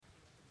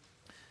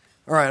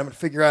All right, I'm going to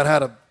figure out how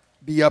to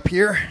be up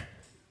here.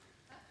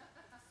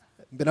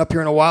 Been up here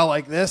in a while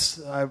like this.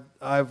 I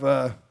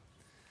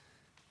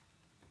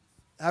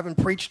haven't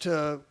preached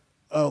to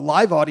a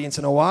live audience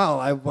in a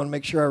while. I want to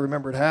make sure I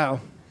remembered how.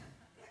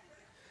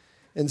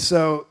 And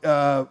so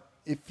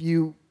if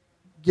you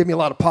give me a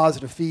lot of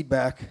positive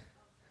feedback,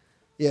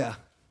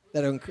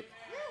 that'll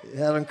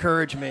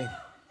encourage me.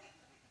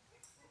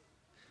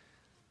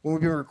 When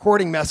we've been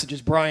recording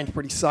messages, Brian's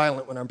pretty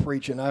silent when I'm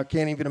preaching. I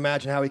can't even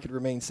imagine how he could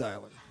remain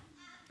silent.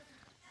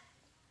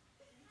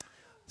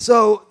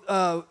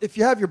 So if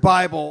you have your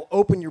Bible,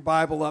 open your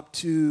Bible up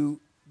to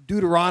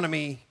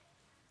Deuteronomy.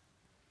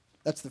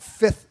 That's the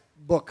 5th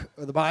book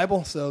of the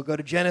Bible. So go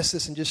to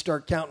Genesis and just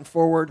start counting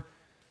forward.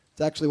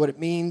 It's actually what it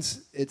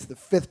means. It's the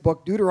 5th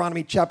book,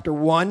 Deuteronomy chapter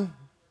 1.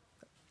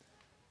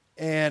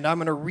 And I'm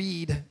going to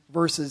read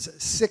verses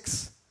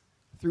 6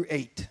 through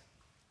 8.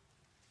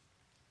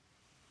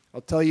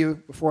 I'll tell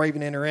you before I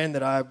even enter in that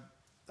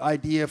the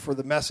idea for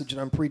the message that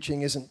I'm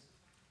preaching isn't,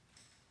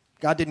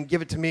 God didn't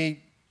give it to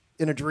me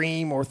in a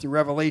dream or through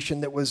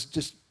revelation that was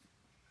just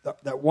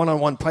that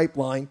one-on-one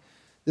pipeline.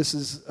 This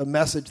is a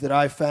message that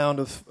I found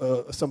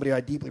of somebody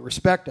I deeply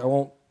respect. I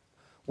won't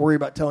worry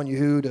about telling you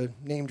who to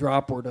name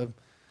drop or to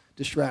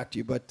distract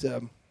you, but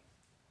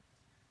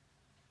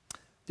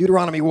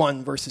Deuteronomy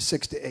 1, verses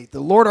 6 to 8. The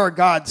Lord our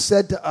God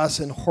said to us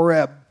in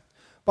Horeb.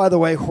 By the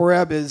way,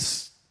 Horeb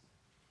is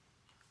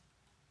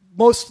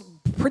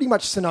pretty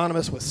much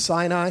synonymous with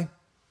Sinai.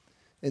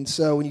 And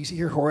so when you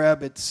hear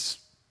Horeb, it's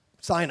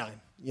Sinai,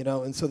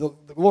 And so the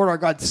Lord our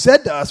God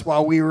said to us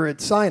while we were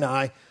at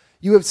Sinai,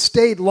 "You have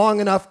stayed long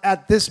enough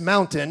at this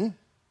mountain.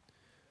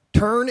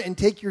 Turn and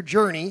take your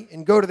journey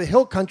and go to the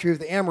hill country of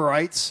the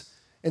Amorites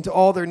and to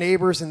all their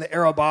neighbors in the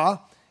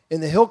Arabah,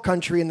 in the hill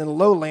country and in the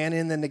lowland,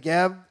 in the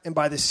Negev, and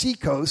by the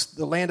seacoast,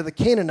 the land of the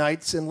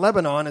Canaanites in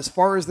Lebanon, as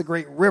far as the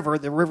great river,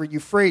 the river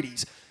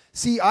Euphrates.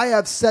 See, I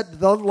have set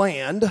the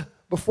land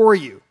before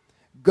you.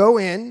 Go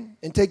in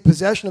and take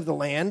possession of the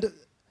land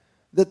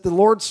that the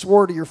Lord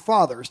swore to your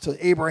fathers,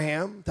 to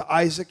Abraham, to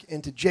Isaac,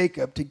 and to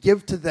Jacob, to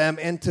give to them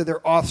and to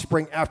their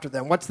offspring after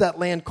them." What's that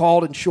land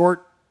called in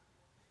short?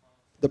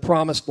 The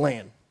Promised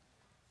Land.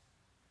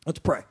 Let's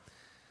pray.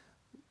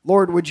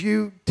 Lord, would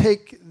you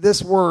take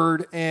this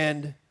word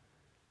and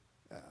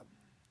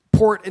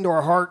pour it into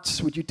our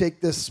hearts? Would you take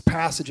this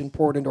passage and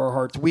pour it into our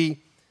hearts? We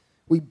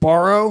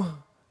borrow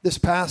this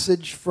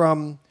passage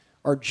from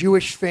our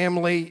Jewish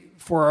family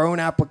for our own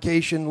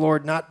application,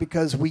 Lord, not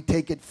because we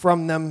take it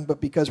from them,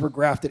 but because we're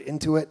grafted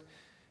into it.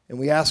 And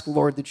we ask,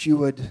 Lord, that you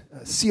would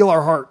seal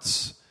our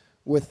hearts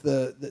with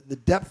the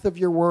depth of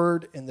your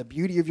word and the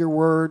beauty of your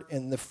word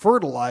and the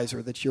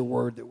fertilizer that's your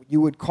word, that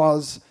you would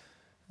cause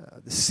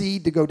the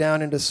seed to go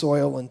down into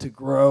soil and to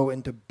grow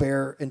and to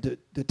bear and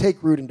to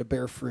take root and to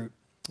bear fruit.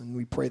 And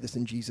we pray this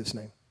in Jesus'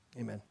 name.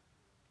 Amen.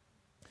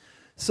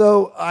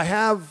 So I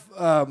have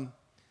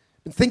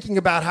been thinking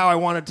about how I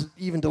wanted to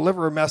even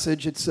deliver a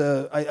message. It's,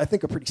 I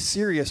think, a pretty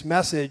serious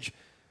message,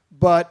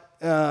 but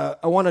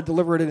I want to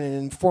deliver it in an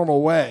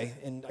informal way.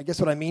 And I guess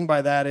what I mean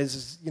by that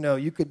is,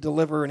 you could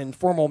deliver an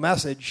informal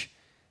message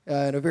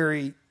in a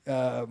very,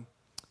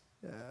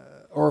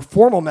 or a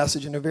formal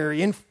message in a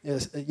very,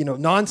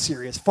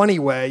 non-serious, funny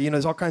way.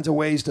 There's all kinds of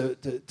ways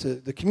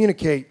to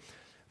communicate.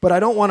 But I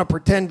don't want to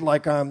pretend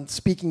like I'm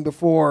speaking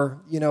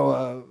before,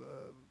 a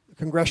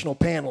congressional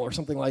panel or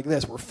something like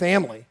this. We're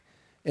family.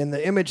 And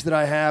the image that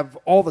I have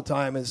all the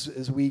time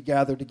as we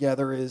gather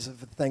together is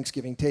of a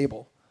Thanksgiving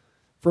table.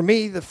 For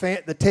me,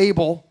 the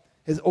table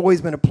has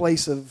always been a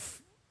place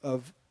of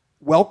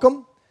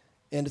welcome,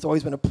 and it's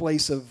always been a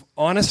place of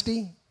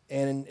honesty,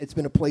 and it's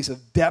been a place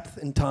of depth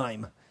and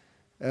time.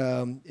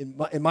 In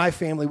my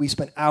family, we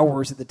spent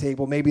hours at the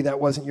table. Maybe that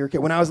wasn't your kid.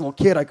 When I was a little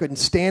kid, I couldn't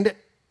stand it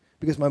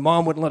because my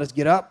mom wouldn't let us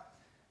get up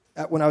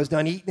when I was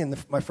done eating,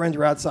 and my friends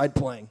were outside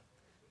playing.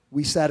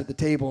 We sat at the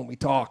table and we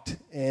talked,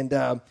 and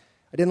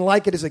I didn't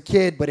like it as a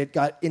kid, but it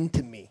got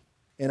into me,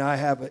 and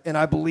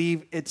I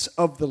believe it's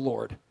of the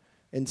Lord.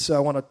 And so I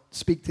want to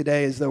speak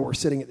today as though we're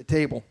sitting at the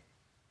table.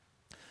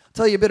 I'll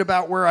tell you a bit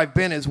about where I've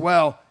been as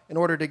well in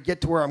order to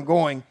get to where I'm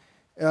going.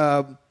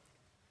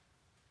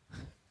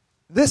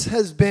 This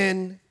has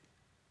been,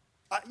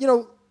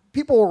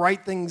 people will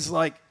write things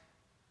like,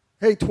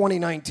 "Hey,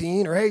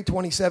 2019," or "Hey,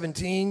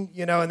 2017,"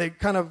 and they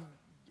kind of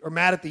are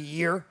mad at the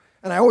year.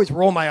 And I always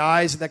roll my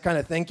eyes at that kind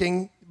of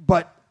thinking,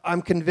 but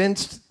I'm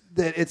convinced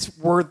that it's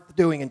worth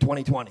doing in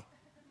 2020.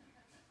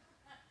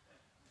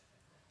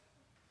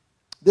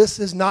 This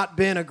has not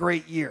been a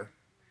great year.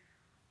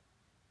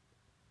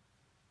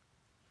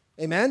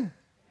 Amen?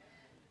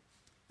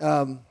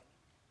 And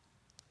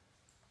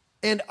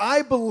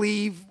I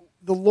believe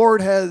the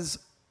Lord has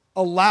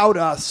allowed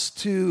us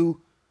to,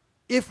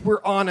 if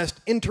we're honest,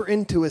 enter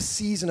into a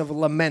season of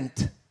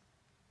lament.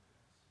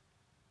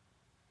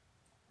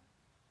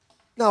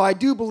 Now, I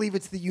do believe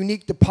it's the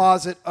unique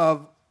deposit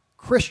of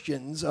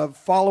Christians, of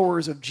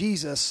followers of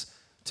Jesus,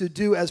 to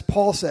do, as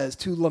Paul says,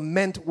 to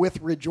lament with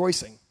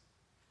rejoicing.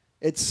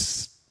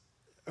 It's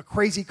a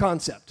crazy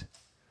concept.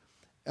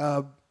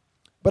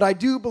 But I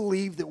do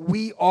believe that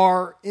we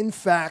are, in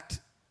fact,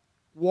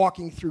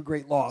 walking through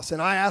great loss.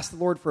 And I asked the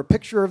Lord for a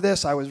picture of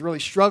this. I was really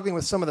struggling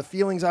with some of the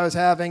feelings I was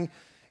having.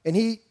 And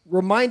he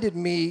reminded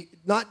me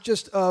not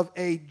just of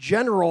a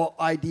general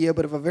idea,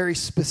 but of a very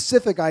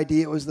specific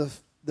idea. It was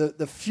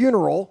the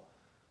funeral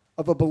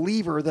of a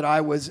believer that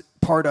I was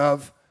part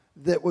of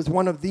that was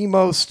one of the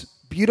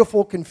most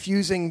beautiful,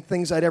 confusing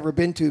things I'd ever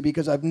been to,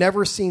 because I've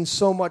never seen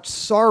so much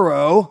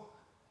sorrow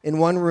in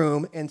one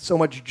room and so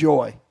much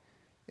joy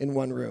in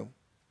one room.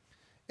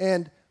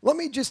 And let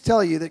me just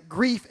tell you that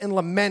grief and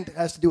lament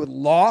has to do with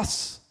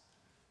loss.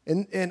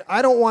 And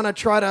I don't want to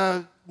try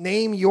to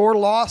name your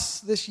loss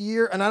this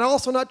year, and I'm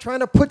also not trying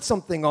to put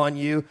something on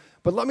you,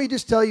 but let me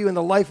just tell you in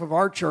the life of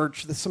our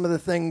church that some of the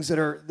things that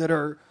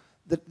are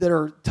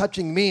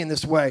touching me in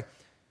this way.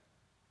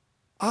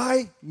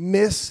 I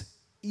miss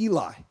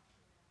Eli.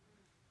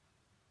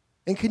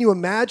 And can you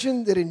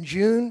imagine that in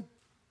June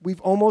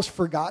we've almost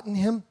forgotten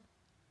him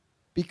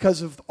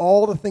because of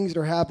all the things that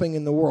are happening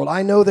in the world?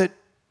 I know that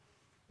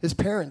his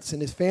parents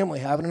and his family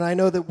haven't, and I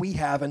know that we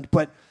haven't,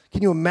 but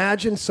can you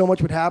imagine so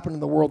much would happen in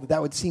the world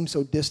that would seem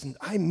so distant?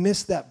 I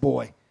miss that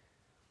boy.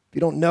 If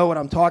you don't know what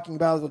I'm talking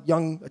about, a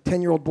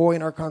 10-year-old boy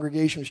in our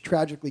congregation was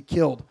tragically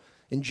killed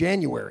in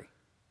January.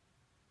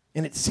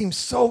 And it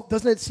seems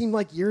doesn't it seem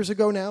like years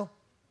ago now?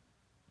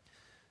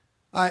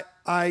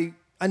 I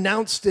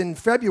announced in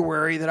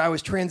February that I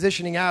was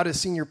transitioning out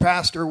as senior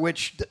pastor,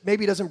 which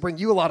maybe doesn't bring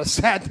you a lot of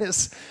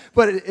sadness,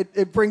 but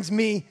it brings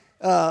me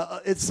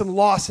it's some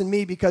loss in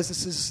me, because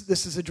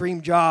this is a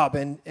dream job,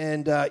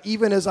 and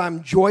even as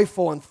I'm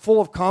joyful and full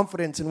of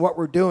confidence in what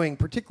we're doing,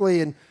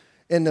 particularly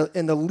in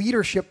the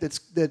leadership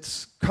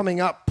that's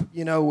coming up,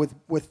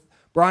 with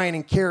Brian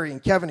and Carrie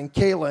and Kevin and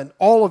Kayla and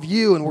all of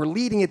you, and we're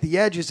leading at the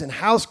edges in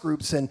house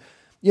groups, and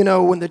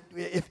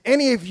if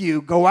any of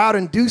you go out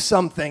and do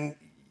something,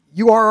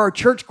 you are our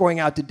church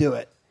going out to do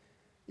it,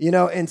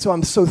 and so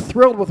I'm so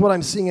thrilled with what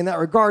I'm seeing in that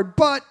regard,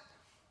 but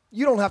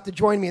you don't have to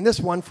join me in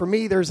this one. For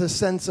me, there's a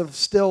sense of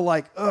still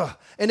like, ugh.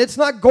 And it's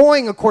not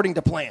going according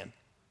to plan,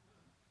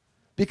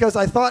 because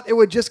I thought it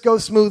would just go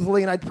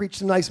smoothly and I'd preach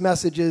some nice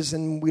messages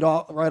and we'd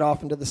all ride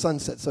off into the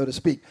sunset, so to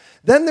speak.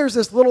 Then there's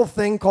this little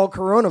thing called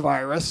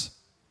coronavirus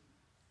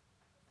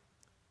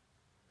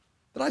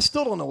that I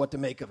still don't know what to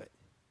make of it.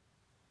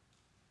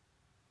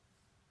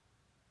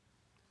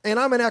 And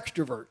I'm an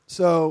extrovert,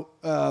 so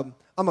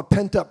I'm a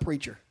pent-up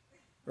preacher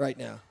right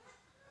now.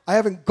 I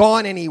haven't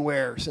gone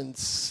anywhere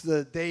since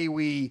the day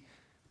we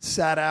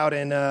sat out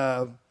in,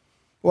 well,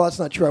 that's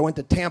not true. I went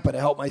to Tampa to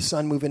help my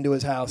son move into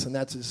his house, and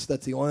that's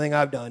the only thing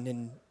I've done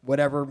in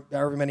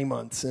however many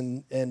months.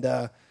 And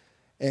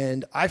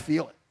I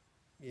feel it,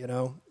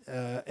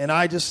 and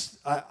I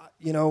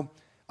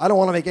don't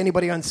want to make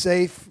anybody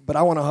unsafe, but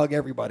I want to hug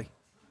everybody.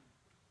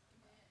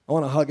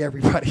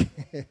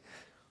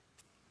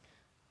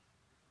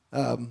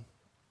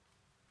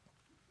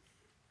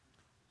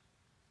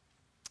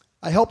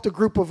 I helped a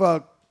group of,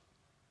 a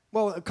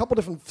couple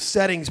different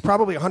settings,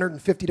 probably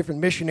 150 different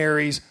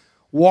missionaries,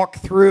 walk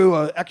through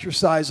an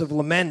exercise of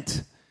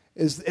lament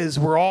as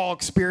we're all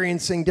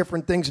experiencing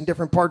different things in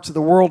different parts of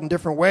the world in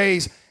different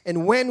ways.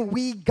 And when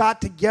we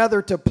got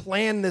together to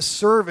plan this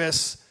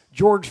service,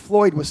 George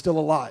Floyd was still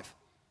alive.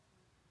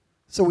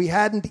 So we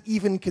hadn't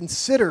even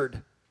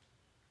considered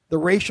the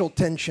racial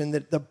tension,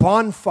 the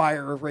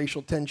bonfire of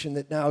racial tension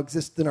that now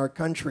exists in our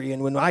country.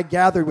 And when I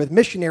gathered with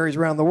missionaries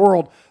around the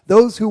world,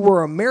 those who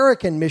were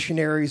American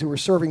missionaries who were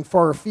serving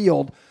far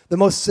afield, the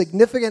most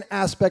significant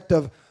aspect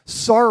of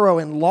sorrow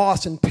and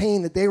loss and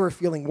pain that they were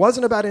feeling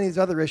wasn't about any of these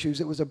other issues.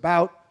 It was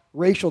about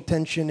racial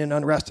tension and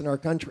unrest in our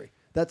country.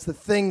 That's the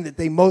thing that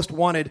they most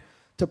wanted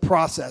to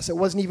process. It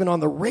wasn't even on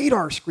the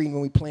radar screen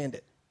when we planned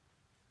it.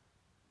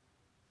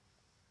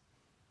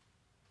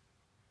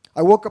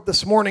 I woke up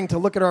this morning to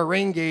look at our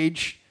rain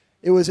gauge.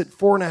 It was at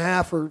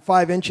 4.5 or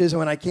 5 inches, and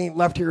when I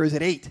left here, it was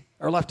at 8.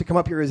 Or left to come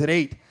up here, it was at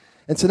 8.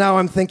 And so now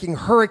I'm thinking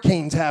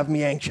hurricanes have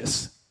me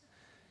anxious.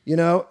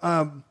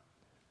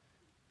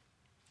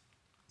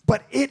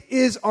 But it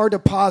is our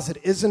deposit,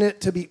 isn't it,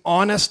 to be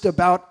honest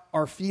about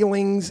our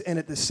feelings, and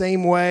at the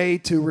same way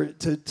to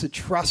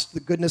trust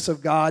the goodness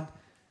of God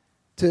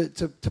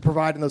to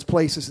provide in those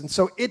places. And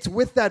so it's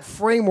with that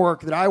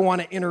framework that I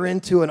want to enter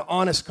into an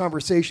honest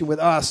conversation with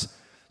us,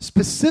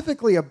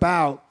 specifically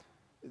about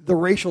the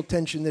racial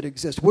tension that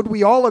exists. Would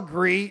we all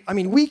agree? I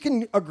mean, we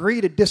can agree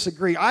to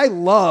disagree. I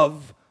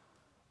love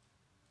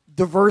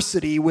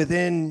diversity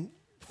within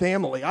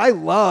family. I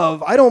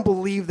don't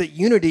believe that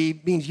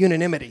unity means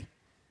unanimity.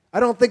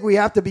 I don't think we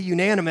have to be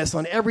unanimous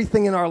on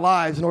everything in our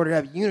lives in order to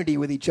have unity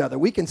with each other.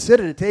 We can sit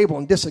at a table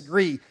and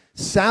disagree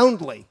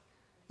soundly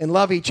and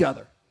love each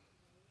other.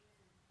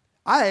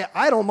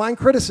 I don't mind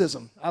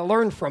criticism. I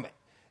learn from it.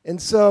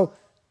 And so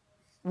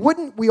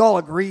wouldn't we all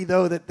agree,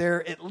 though, that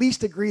there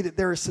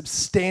is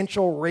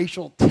substantial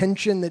racial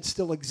tension that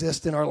still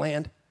exists in our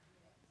land?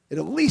 At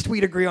least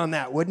we'd agree on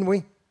that, wouldn't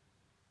we?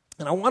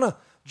 And I want to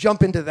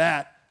jump into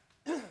that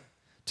I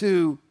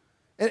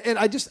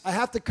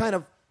have to kind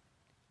of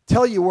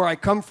tell you where I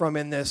come from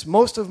in this.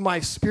 Most of my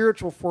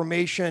spiritual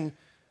formation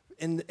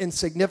in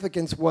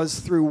significance was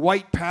through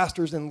white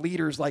pastors and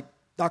leaders like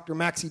Dr.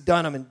 Maxie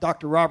Dunham and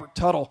Dr. Robert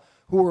Tuttle,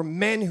 who were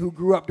men who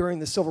grew up during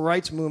the civil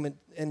rights movement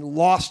and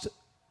lost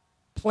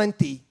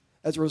plenty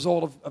as a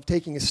result of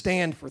taking a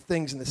stand for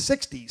things in the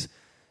 60s.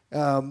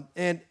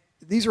 And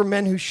these are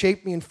men who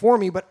shaped me and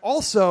formed me, but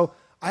also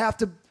I have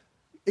to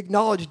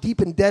acknowledge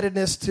deep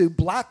indebtedness to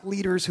black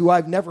leaders who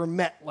I've never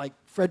met, like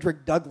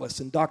Frederick Douglass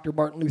and Dr.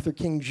 Martin Luther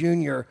King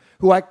Jr.,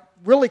 who I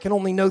really can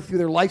only know through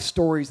their life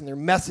stories and their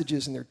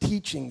messages and their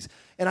teachings.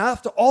 And I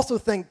have to also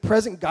thank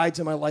present guides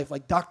in my life,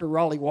 like Dr.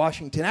 Raleigh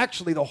Washington,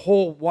 actually the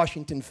whole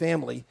Washington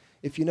family,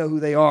 if you know who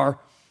they are.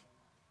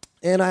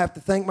 And I have to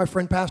thank my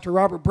friend Pastor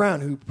Robert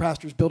Brown, who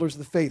pastors Builders of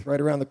the Faith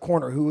right around the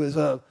corner, who is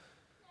a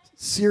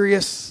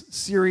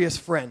serious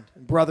friend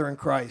and brother in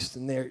Christ,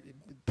 and they're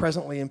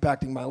presently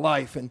impacting my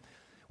life. And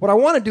what I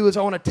want to do is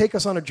I want to take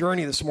us on a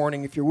journey this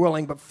morning, if you're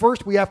willing, but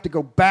first we have to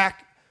go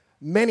back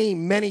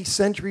many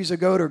centuries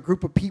ago to a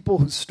group of people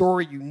whose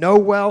story you know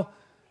well.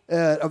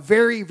 At a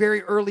very,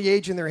 very early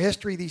age in their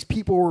history, these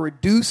people were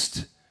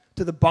reduced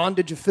to the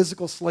bondage of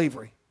physical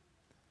slavery.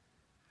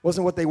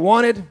 Wasn't what they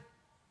wanted,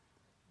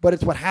 but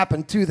it's what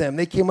happened to them.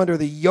 They came under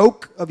the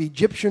yoke of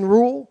Egyptian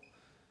rule,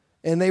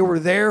 and they were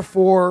there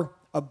for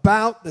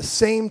about the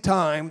same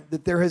time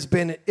that there has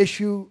been an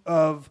issue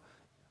of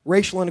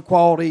racial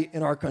inequality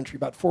in our country,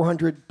 about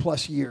 400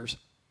 plus years.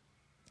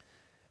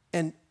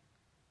 And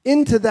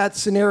into that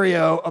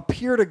scenario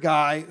appeared a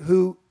guy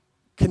who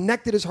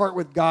connected his heart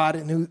with God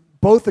and who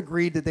both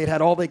agreed that they'd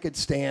had all they could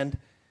stand.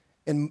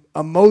 And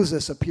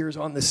Moses appears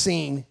on the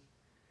scene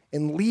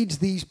and leads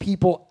these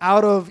people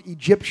out of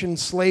Egyptian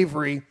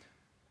slavery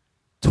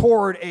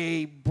toward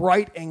a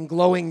bright and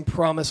glowing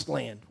promised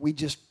land. We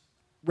just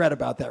read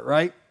about that,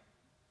 right?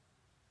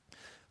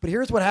 But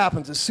here's what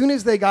happens. As soon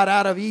as they got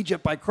out of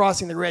Egypt by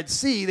crossing the Red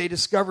Sea, they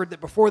discovered that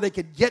before they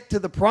could get to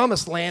the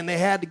promised land, they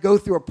had to go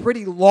through a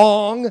pretty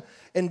long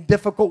and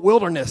difficult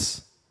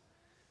wilderness.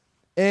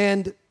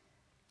 And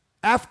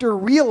after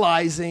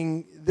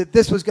realizing that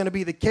this was going to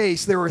be the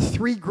case, there were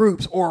three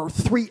groups or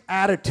three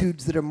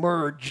attitudes that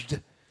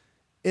emerged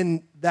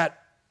in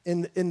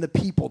the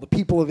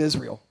people of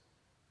Israel.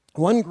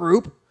 One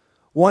group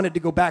wanted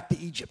to go back to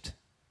Egypt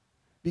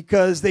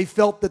because they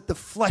felt that the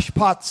flesh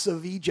pots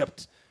of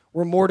Egypt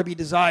were more to be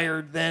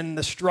desired than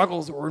the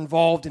struggles that were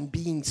involved in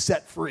being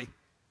set free.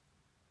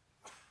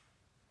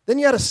 Then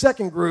you had a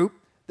second group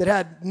that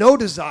had no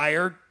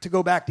desire to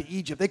go back to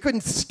Egypt. They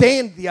couldn't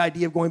stand the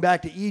idea of going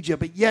back to Egypt,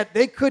 but yet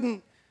they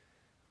couldn't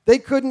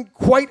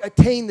quite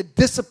attain the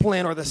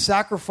discipline or the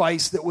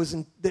sacrifice that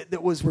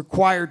was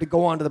required to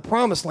go on to the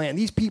promised land.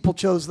 These people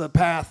chose the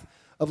path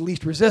of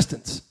least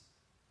resistance.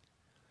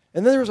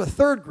 And then there was a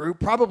third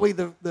group, probably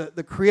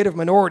the creative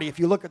minority. If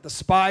you look at the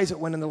spies that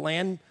went in the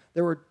land,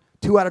 there were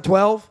 2 out of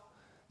 12.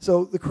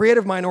 So the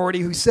creative minority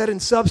who said in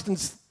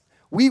substance,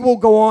 we will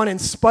go on in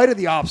spite of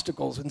the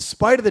obstacles, in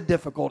spite of the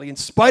difficulty, in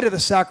spite of the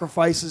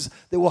sacrifices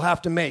that we'll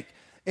have to make.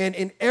 And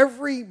in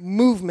every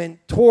movement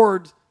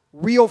toward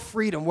real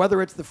freedom,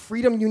 whether it's the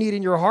freedom you need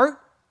in your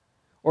heart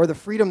or the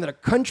freedom that a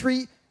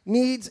country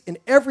needs, in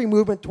every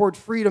movement toward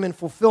freedom and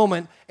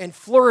fulfillment and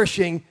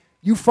flourishing,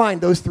 you find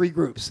those three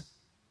groups.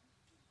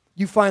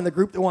 You find the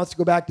group that wants to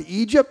go back to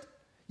Egypt.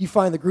 You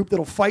find the group that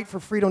will fight for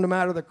freedom no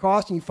matter the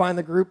cost, and you find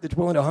the group that's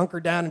willing to hunker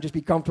down and just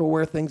be comfortable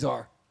where things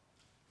are.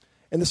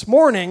 And this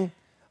morning,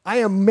 I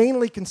am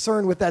mainly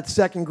concerned with that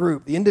second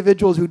group, the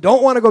individuals who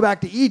don't want to go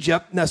back to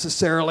Egypt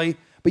necessarily,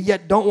 but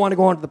yet don't want to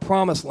go on to the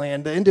promised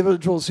land, the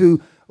individuals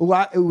who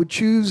would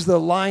choose the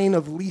line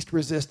of least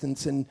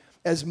resistance. And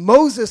as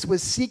Moses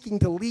was seeking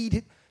to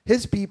lead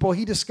his people,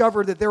 he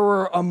discovered that there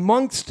were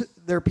amongst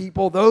their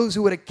people those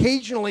who would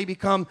occasionally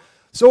become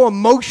so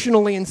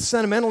emotionally and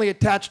sentimentally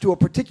attached to a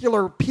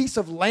particular piece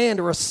of land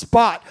or a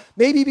spot,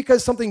 maybe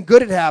because something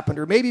good had happened,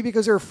 or maybe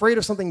because they're afraid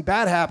of something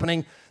bad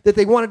happening, that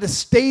they wanted to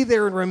stay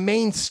there and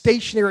remain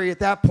stationary at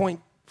that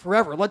point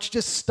forever. Let's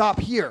just stop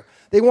here.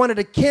 They wanted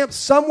to camp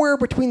somewhere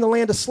between the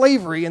land of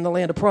slavery and the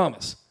land of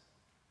promise.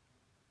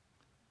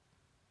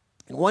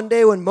 And one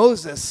day when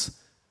Moses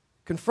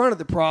confronted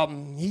the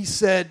problem, he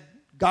said,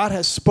 God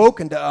has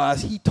spoken to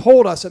us. He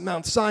told us at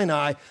Mount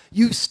Sinai,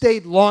 you've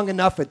stayed long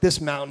enough at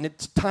this mountain.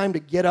 It's time to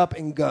get up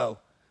and go,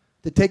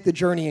 to take the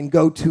journey and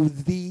go to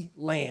the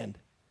land.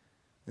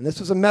 And this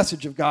was a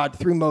message of God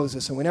through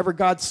Moses. And whenever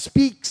God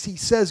speaks, he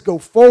says, go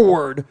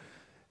forward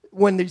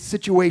when these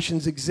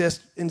situations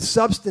exist. In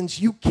substance,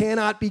 you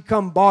cannot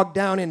become bogged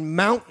down in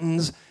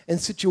mountains and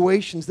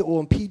situations that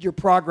will impede your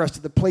progress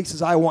to the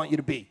places I want you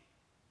to be.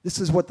 This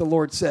is what the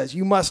Lord says.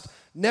 You must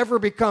never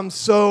become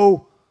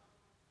so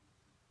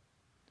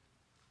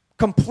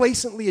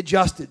complacently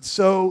adjusted,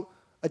 so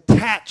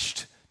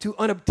attached to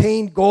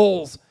unobtained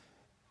goals.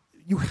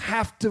 You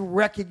have to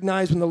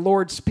recognize when the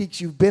Lord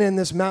speaks, you've been in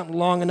this mountain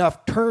long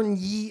enough, turn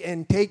ye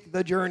and take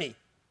the journey.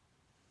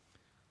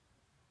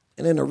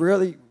 And in a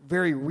really,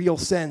 very real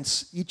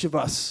sense, each and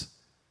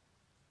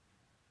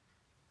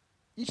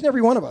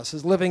every one of us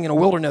is living in a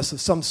wilderness of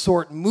some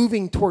sort,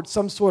 moving towards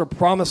some sort of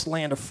promised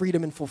land of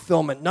freedom and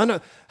fulfillment.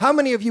 How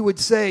many of you would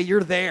say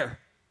you're there?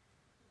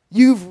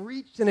 You've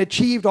reached and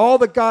achieved all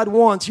that God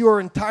wants. You are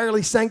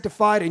entirely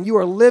sanctified, and you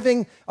are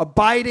living,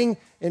 abiding,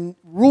 and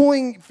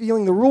ruling,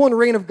 feeling the rule and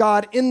reign of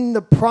God in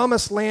the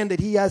promised land that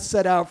he has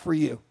set out for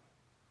you.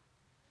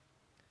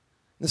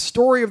 The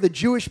story of the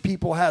Jewish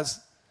people has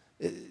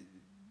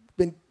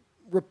been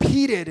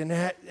repeated, and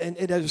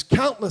it has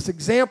countless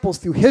examples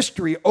through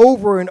history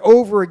over and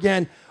over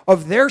again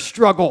of their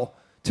struggle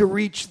to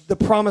reach the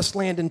promised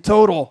land in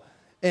total.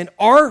 And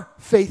our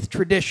faith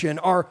tradition,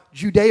 our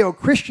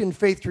Judeo-Christian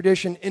faith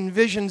tradition,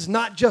 envisions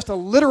not just a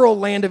literal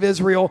land of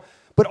Israel,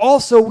 but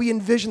also we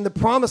envision the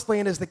promised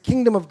land as the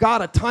kingdom of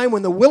God, a time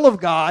when the will of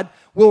God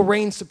will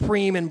reign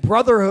supreme, and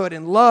brotherhood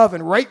and love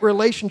and right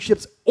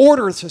relationships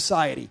order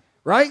society,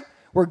 right?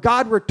 Where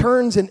God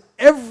returns and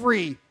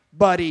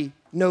everybody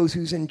knows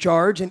who's in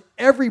charge and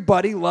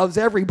everybody loves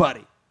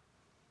everybody.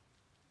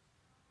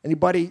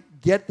 Anybody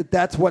get that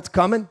that's what's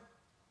coming?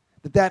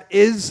 That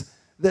is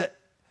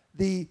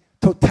the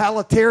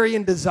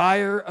totalitarian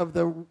desire of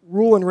the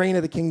rule and reign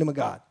of the kingdom of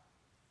God.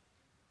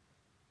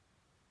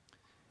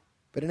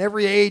 But in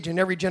every age and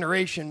every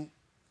generation,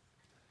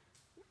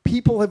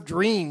 people have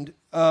dreamed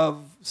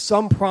of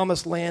some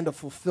promised land of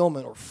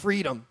fulfillment or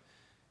freedom.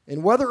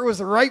 And whether it was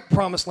the right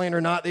promised land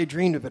or not, they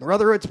dreamed of it.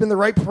 Whether it's been the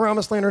right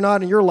promised land or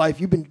not in your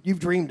life, you've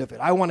dreamed of it.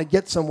 I want to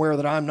get somewhere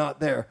that I'm not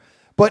there.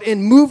 But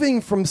in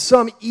moving from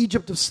some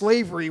Egypt of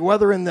slavery,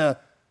 whether in the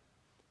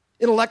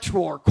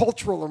intellectual or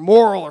cultural or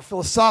moral or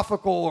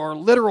philosophical or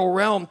literal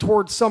realm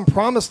towards some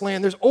promised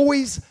land, there's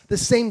always the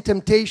same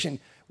temptation.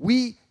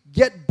 We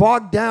get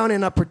bogged down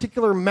in a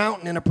particular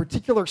mountain, in a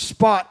particular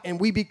spot, and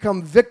we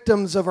become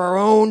victims of our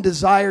own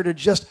desire to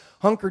just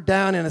hunker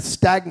down in a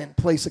stagnant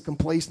place of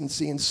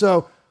complacency. And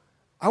so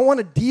I want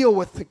to deal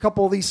with a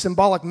couple of these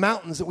symbolic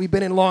mountains that we've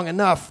been in long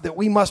enough that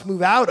we must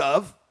move out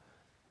of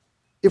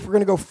if we're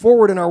going to go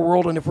forward in our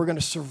world and if we're going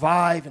to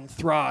survive and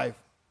thrive.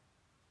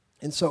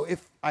 And so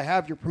if I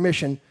have your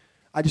permission,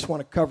 I just want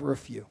to cover a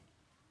few.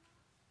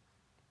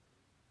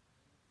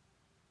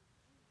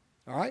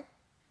 All right?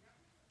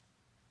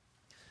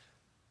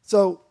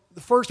 So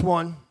the first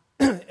one,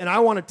 and I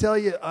want to tell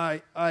you,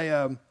 I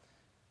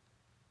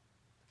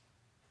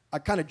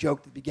kind of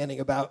joked at the beginning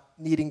about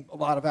needing a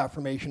lot of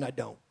affirmation. I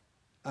don't.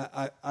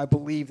 I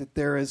believe that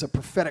there is a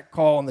prophetic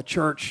call in the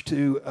church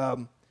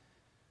to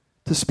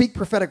speak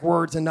prophetic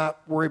words and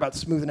not worry about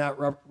smoothing out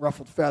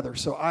ruffled feathers.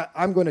 So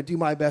I'm going to do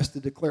my best to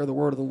declare the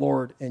word of the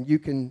Lord, and you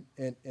can,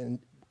 and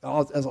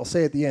as I'll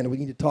say at the end, we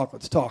need to talk,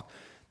 let's talk.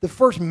 The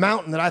first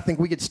mountain that I think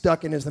we get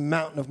stuck in is the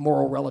mountain of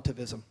moral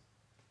relativism.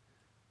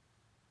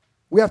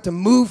 We have to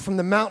move from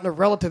the mountain of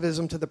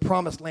relativism to the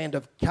promised land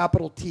of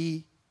capital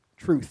T,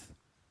 truth.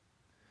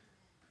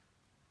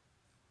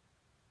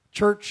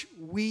 Church,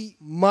 we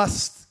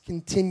must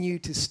continue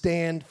to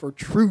stand for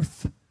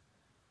truth.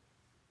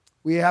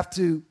 We have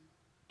to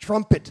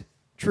trumpet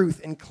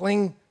truth and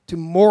cling to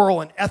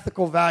moral and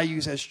ethical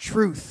values as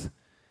truth.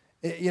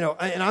 You know,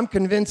 and I'm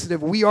convinced that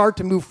if we are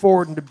to move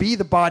forward and to be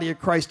the body of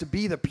Christ, to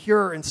be the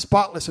pure and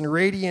spotless and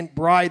radiant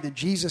bride that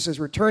Jesus is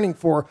returning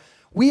for,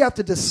 we have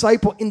to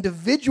disciple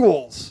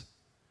individuals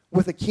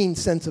with a keen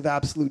sense of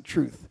absolute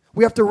truth.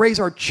 We have to raise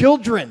our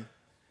children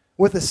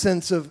with a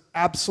sense of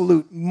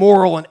absolute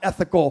moral and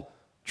ethical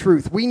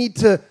truth. We need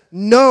to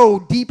know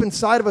deep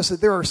inside of us that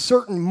there are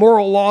certain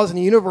moral laws in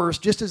the universe,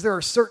 just as there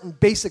are certain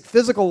basic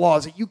physical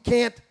laws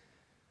that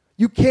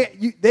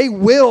they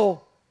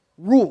will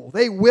rule,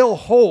 they will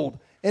hold.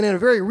 And in a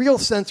very real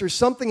sense, there's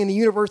something in the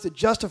universe that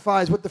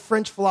justifies what the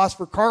French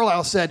philosopher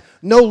Carlyle said: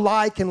 no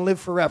lie can live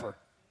forever.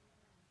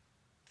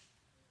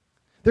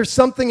 There's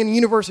something in the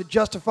universe that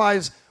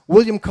justifies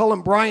William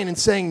Cullen Bryant in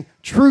saying,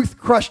 truth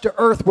crushed to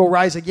earth will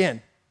rise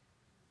again.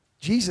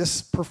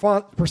 Jesus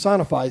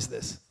personifies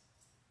this.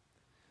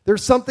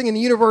 There's something in the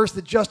universe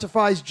that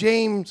justifies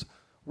James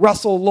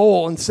Russell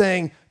Lowell in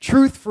saying,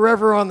 truth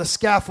forever on the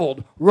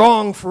scaffold,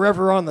 wrong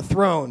forever on the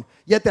throne.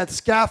 Yet that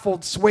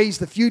scaffold sways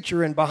the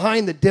future, and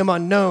behind the dim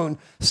unknown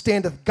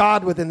standeth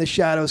God within the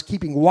shadows,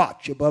 keeping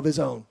watch above his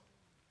own.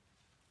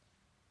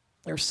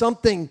 There's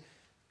something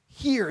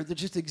here that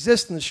just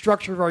exists in the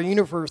structure of our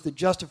universe that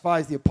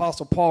justifies the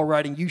Apostle Paul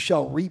writing, you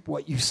shall reap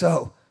what you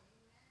sow.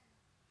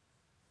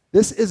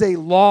 This is a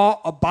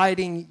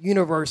law-abiding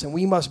universe, and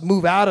we must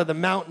move out of the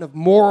mountain of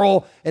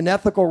moral and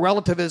ethical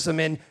relativism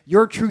and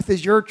your truth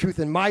is your truth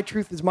and my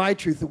truth is my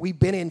truth that we've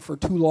been in for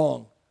too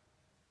long.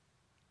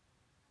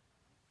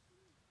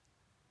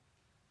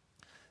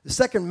 The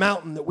second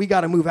mountain that we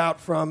got to move out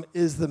from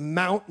is the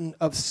mountain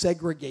of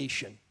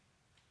segregation.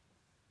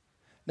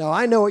 Now,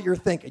 I know what you're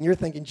thinking. You're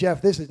thinking,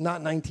 Jeff, this is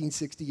not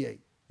 1968.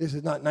 This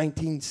is not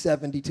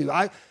 1972.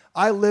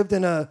 I lived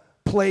in a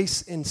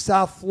place in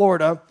South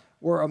Florida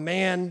where a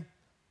man,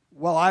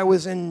 while I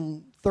was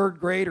in third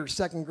grade or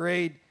second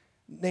grade,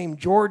 named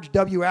George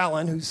W.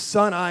 Allen, whose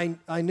son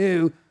I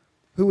knew,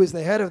 who was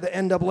the head of the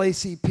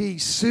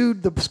NAACP,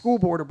 sued the school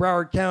board of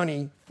Broward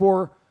County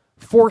for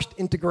forced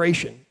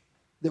integration,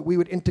 that we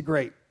would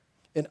integrate.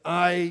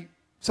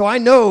 So I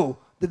know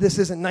that this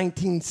isn't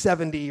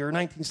 1970 or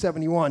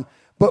 1971,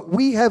 but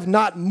we have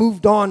not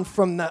moved on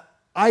from the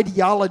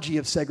ideology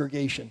of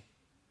segregation.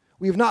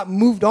 We have not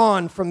moved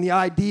on from the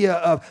idea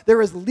of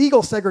there is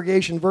legal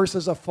segregation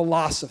versus a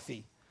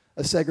philosophy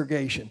of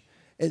segregation.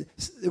 And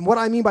what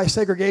I mean by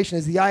segregation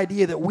is the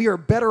idea that we are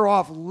better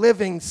off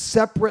living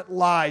separate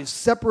lives,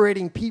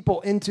 separating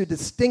people into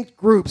distinct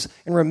groups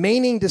and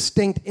remaining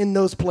distinct in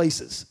those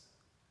places.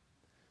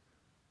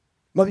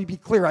 Let me be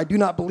clear, I do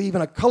not believe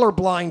in a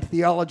colorblind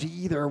theology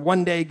either.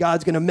 One day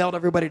God's going to melt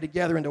everybody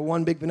together into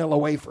one big vanilla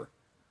wafer.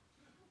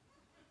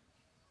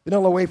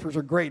 Vanilla wafers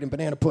are great in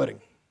banana pudding.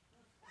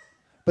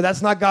 But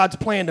that's not God's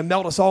plan to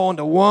melt us all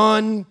into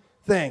one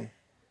thing.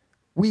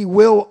 We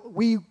will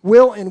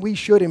and we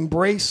should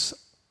embrace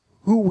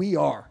who we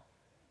are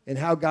and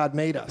how God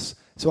made us.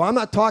 So I'm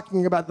not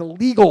talking about the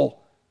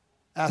legal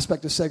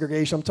aspect of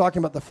segregation. I'm talking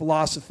about the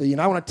philosophy,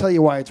 and I want to tell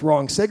you why it's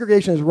wrong.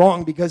 Segregation is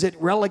wrong because it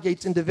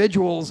relegates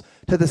individuals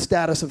to the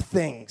status of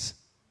things.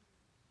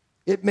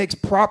 It makes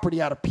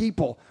property out of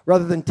people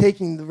rather than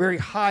taking the very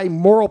high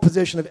moral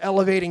position of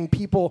elevating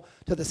people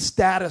to the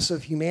status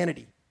of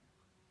humanity.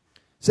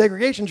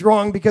 Segregation is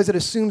wrong because it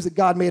assumes that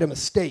God made a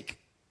mistake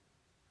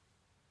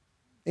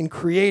in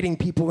creating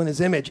people in his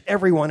image,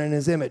 everyone in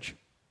his image.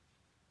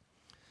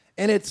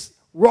 And it's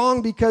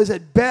wrong because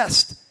at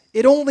best,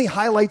 it only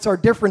highlights our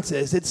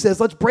differences. It says,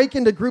 let's break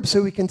into groups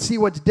so we can see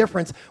what's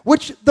different,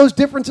 which those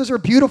differences are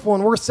beautiful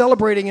and worth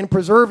celebrating and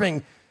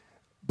preserving.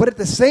 But at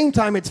the same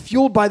time, it's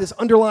fueled by this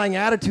underlying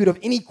attitude of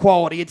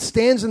inequality. It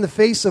stands in the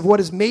face of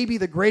what is maybe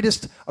the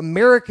greatest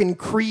American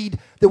creed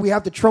that we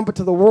have to trumpet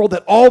to the world,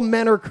 that all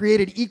men are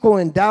created equal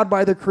and endowed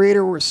by their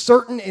Creator with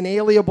certain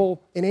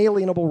inalienable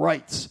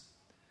rights.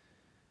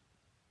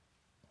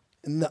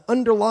 And the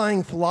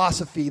underlying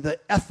philosophy, the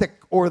ethic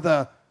or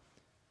the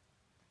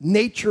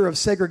nature of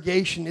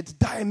segregation, it's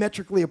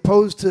diametrically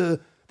opposed to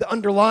the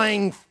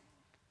underlying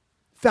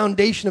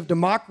foundation of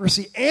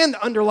democracy and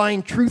the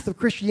underlying truth of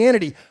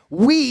Christianity.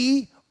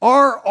 We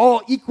are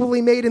all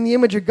equally made in the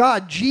image of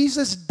God.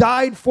 Jesus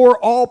died for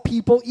all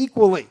people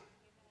equally.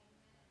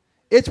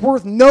 It's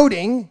worth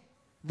noting,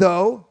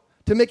 though,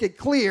 to make it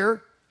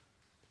clear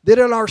that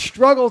in our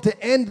struggle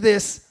to end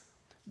this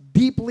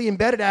deeply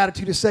embedded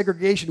attitude of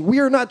segregation, we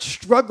are not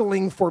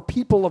struggling for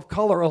people of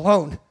color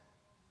alone.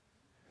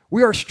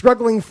 We are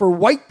struggling for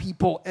white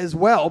people as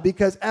well,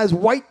 because as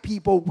white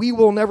people, we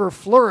will never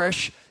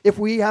flourish if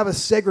we have a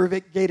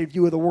segregated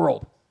view of the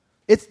world.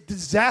 It's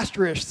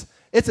disastrous.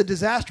 It's a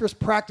disastrous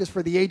practice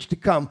for the age to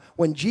come,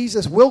 when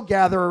Jesus will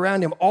gather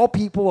around him all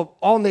people of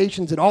all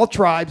nations and all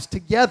tribes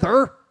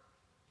together,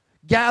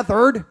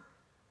 gathered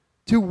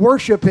to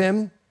worship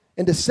him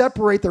and to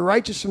separate the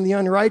righteous from the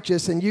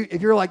unrighteous. And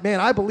if you're like, man,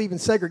 I believe in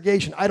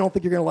segregation, I don't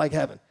think you're going to like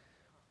heaven.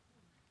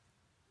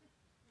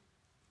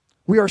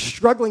 We are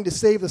struggling to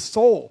save the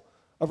soul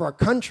of our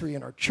country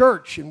and our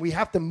church, and we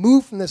have to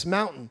move from this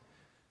mountain.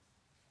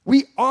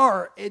 We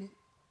are, and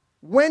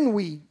when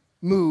we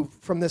move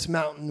from this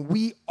mountain,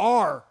 we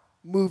are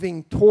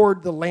moving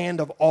toward the land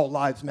of all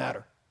lives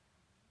matter.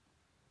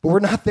 But we're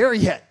not there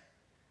yet.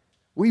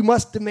 We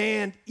must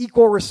demand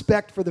equal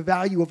respect for the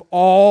value of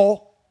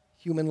all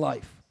human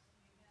life.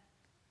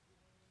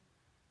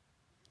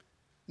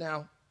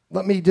 Now,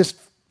 let me just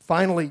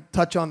finally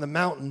touch on the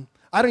mountain.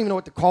 I don't even know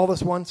what to call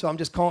this one, so I'm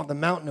just calling it the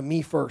mountain of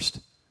me first.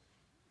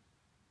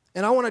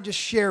 And I want to just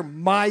share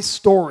my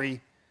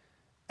story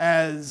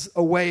as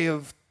a way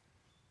of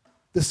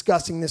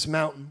discussing this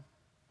mountain.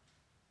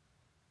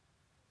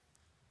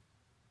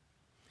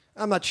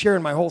 I'm not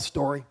sharing my whole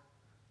story,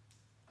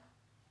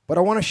 but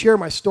I want to share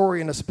my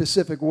story in a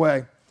specific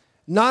way.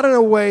 Not in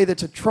a way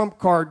that's a trump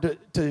card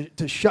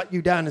to shut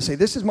you down and say,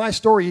 this is my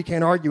story, you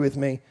can't argue with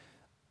me.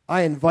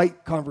 I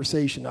invite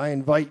conversation. I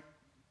invite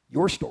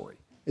your story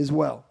as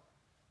well.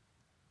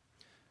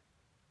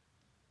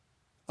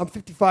 I'm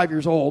 55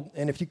 years old,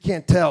 and if you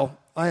can't tell,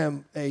 I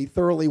am a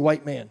thoroughly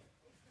white man.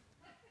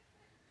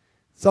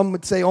 Some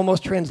would say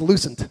almost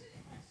translucent.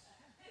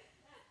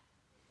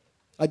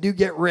 I do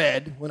get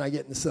red when I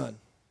get in the sun.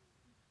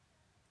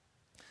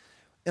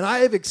 And I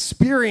have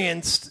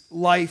experienced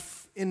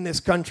life in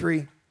this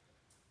country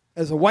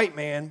as a white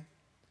man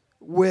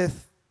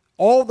with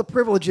all the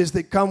privileges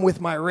that come with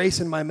my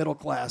race and my middle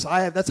class.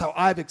 That's how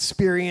I've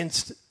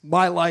experienced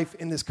my life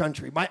in this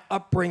country. My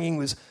upbringing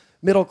was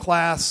middle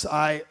class.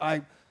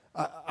 I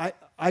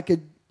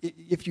could,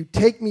 if you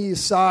take me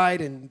aside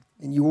and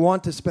you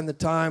want to spend the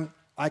time,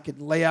 I could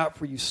lay out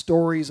for you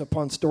stories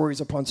upon stories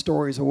upon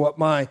stories of what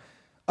my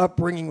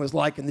upbringing was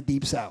like in the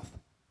Deep South.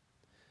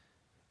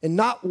 And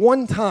not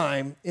one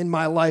time in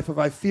my life have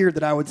I feared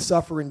that I would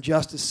suffer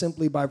injustice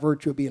simply by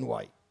virtue of being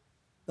white.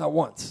 Not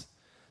once.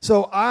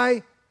 So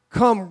I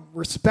come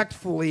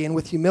respectfully and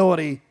with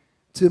humility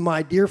to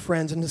my dear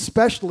friends, and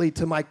especially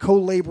to my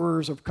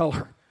co-laborers of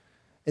color,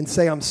 and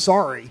say, I'm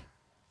sorry.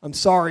 I'm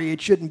sorry,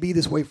 it shouldn't be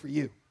this way for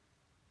you.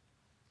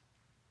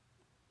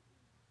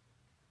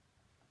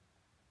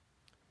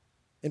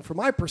 And from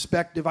my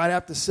perspective, I'd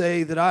have to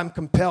say that I'm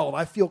compelled.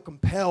 I feel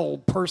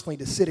compelled personally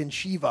to sit in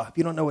Shiva. If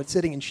you don't know what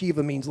sitting in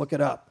Shiva means, look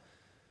it up.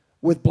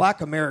 With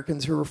black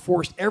Americans who are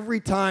forced every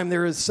time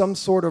there is some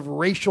sort of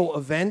racial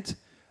event,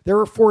 They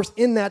were forced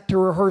in that to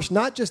rehearse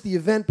not just the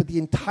event, but the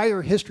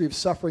entire history of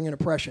suffering and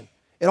oppression.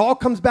 It all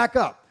comes back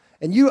up.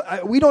 And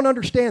we don't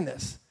understand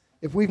this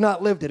if we've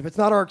not lived it. If it's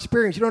not our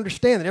experience, you don't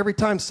understand that every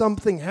time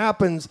something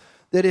happens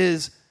that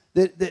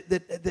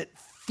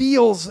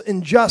feels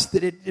unjust,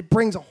 that it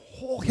brings a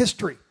whole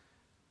history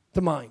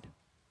to mind.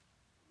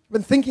 I've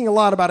been thinking a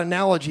lot about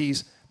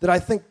analogies that I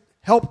think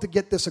help to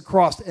get this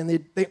across, and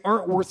they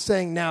aren't worth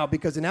saying now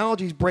because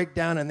analogies break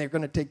down and they're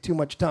going to take too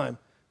much time.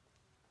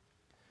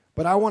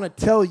 But I want to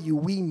tell you,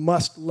 we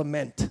must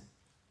lament.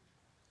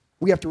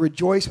 We have to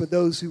rejoice with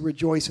those who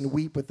rejoice and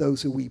weep with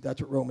those who weep. That's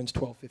what Romans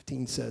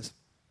 12:15 says.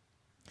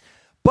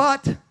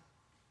 But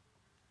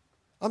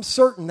I'm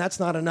certain that's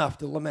not enough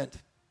to lament.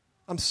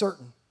 I'm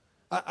certain.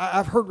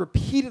 I've heard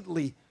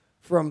repeatedly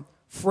from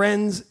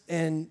friends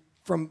and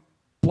from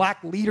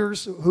black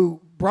leaders who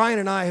Brian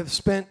and I have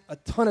spent a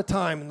ton of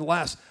time in the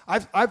last.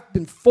 I've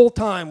been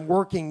full-time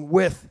working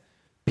with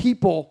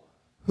people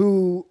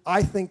who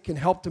I think can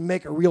help to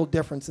make a real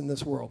difference in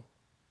this world.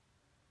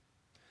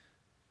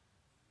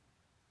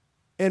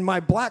 And my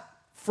black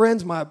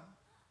friends, my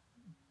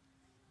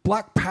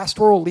black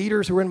pastoral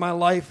leaders who are in my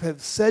life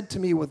have said to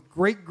me with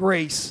great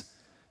grace,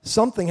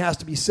 something has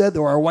to be said,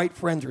 though our white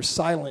friends are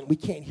silent. We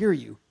can't hear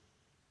you.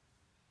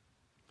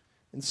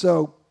 And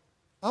so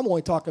I'm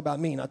only talking about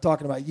me, not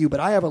talking about you,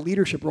 but I have a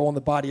leadership role in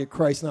the body of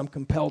Christ, and I'm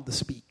compelled to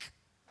speak.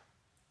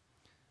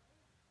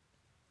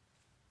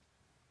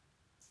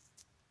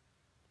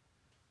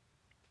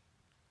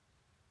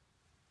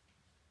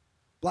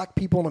 Black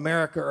people in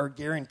America are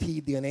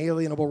guaranteed the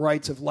unalienable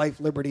rights of life,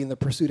 liberty, and the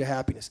pursuit of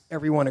happiness.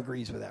 Everyone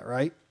agrees with that,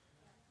 right?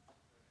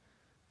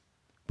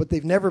 But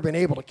they've never been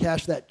able to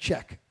cash that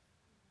check.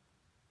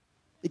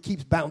 It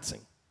keeps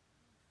bouncing.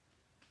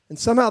 And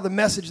somehow the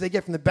message they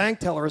get from the bank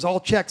teller is all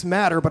checks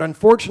matter, but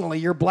unfortunately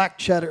your black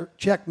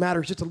check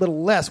matters just a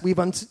little less. We have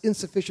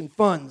insufficient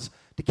funds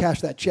to cash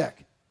that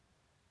check,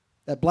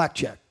 that black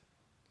check.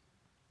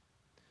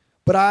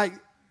 But I,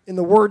 in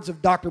the words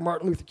of Dr.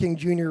 Martin Luther King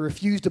Jr.,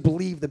 refuse to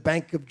believe the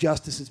Bank of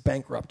Justice is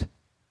bankrupt.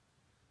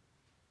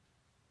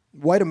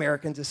 White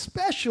Americans,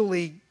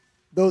 especially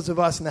those of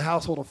us in the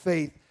household of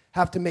faith,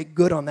 have to make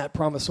good on that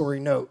promissory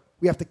note.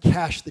 We have to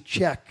cash the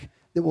check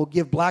that will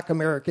give black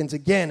Americans,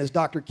 again, as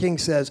Dr. King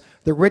says,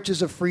 the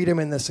riches of freedom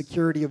and the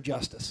security of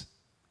justice.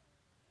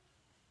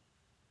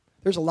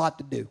 There's a lot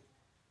to do.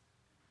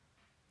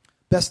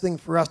 Best thing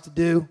for us to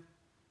do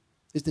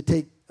is to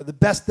take, the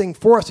best thing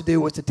for us to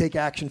do was to take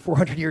action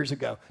 400 years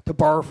ago, to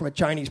borrow from a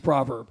Chinese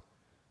proverb.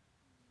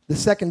 The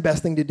second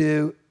best thing to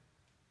do,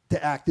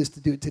 to act, is to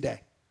do it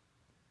today.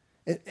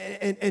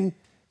 And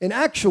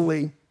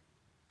actually,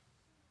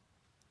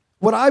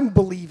 what I'm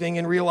believing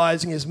and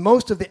realizing is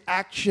most of the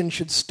action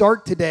should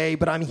start today,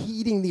 but I'm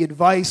heeding the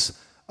advice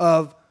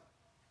of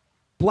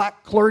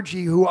black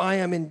clergy who I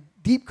am in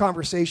deep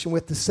conversation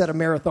with to set a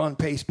marathon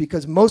pace,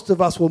 because most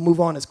of us will move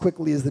on as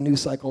quickly as the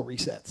news cycle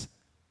resets.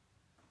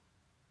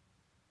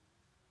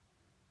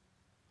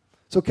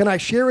 So can I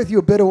share with you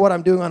a bit of what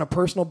I'm doing on a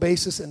personal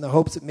basis in the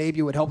hopes that maybe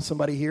it would help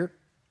somebody here?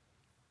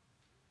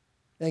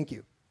 Thank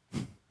you.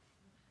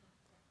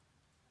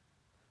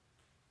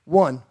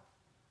 One,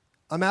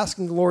 I'm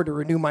asking the Lord to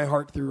renew my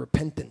heart through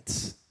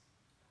repentance.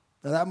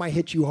 Now, that might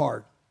hit you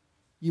hard.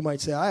 You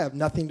might say, I have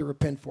nothing to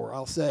repent for.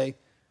 I'll say,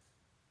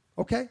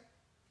 okay,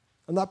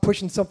 I'm not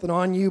pushing something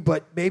on you,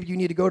 but maybe you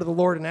need to go to the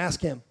Lord and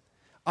ask him.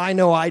 I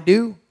know I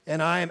do,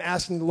 and I am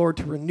asking the Lord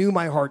to renew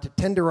my heart, to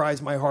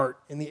tenderize my heart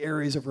in the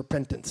areas of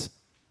repentance.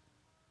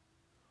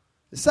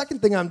 The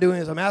second thing I'm doing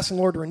is I'm asking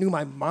the Lord to renew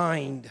my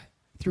mind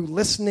through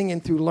listening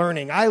and through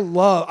learning.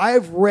 I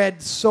have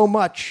read so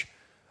much.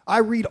 I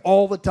read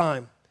all the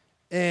time.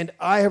 And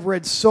I have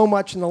read so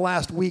much in the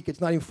last week,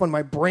 it's not even fun.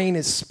 My brain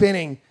is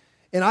spinning.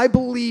 And I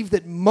believe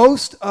that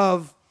most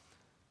of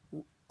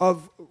the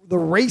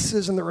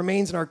racism that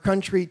remains in our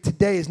country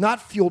today is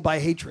not fueled by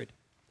hatred.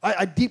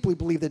 I deeply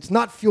believe that it's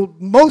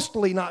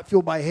mostly not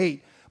fueled by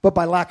hate, but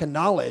by lack of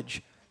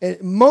knowledge.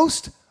 And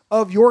most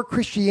of your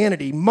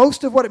Christianity,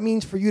 most of what it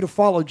means for you to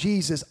follow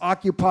Jesus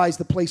occupies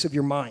the place of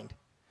your mind.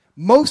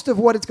 Most of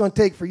what it's going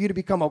to take for you to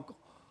become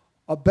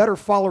a better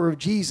follower of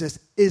Jesus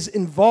is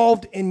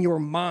involved in your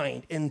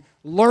mind, in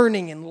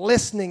learning and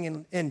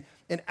listening and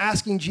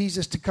asking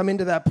Jesus to come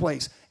into that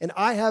place. And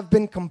I have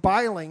been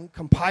compiling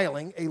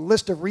a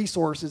list of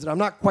resources that I'm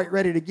not quite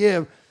ready to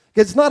give,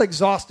 because it's not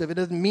exhaustive. It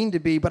doesn't mean to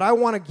be, but I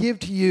want to give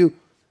to you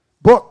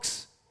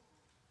books,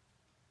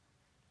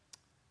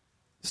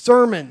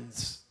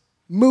 sermons,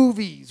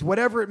 movies,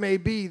 whatever it may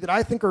be, that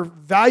I think are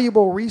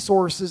valuable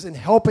resources in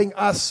helping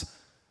us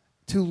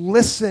to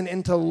listen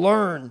and to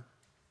learn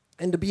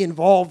and to be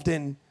involved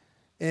in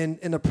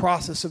the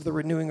process of the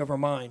renewing of our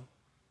mind.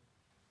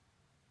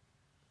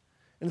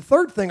 And the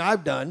third thing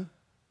I've done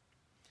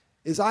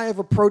is I have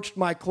approached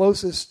my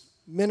closest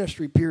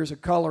ministry peers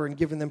of color and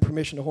given them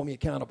permission to hold me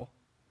accountable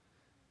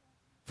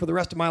for the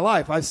rest of my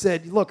life. I've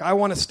said, look, I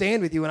want to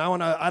stand with you,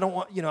 and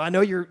I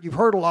know you've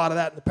heard a lot of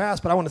that in the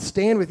past, but I want to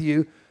stand with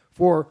you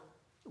for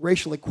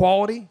racial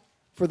equality,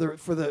 for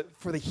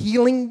the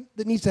healing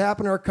that needs to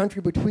happen in our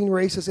country between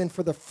races, and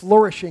for the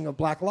flourishing of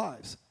black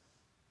lives.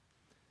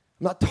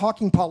 I'm not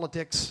talking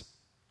politics.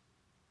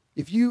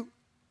 If you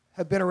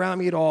have been around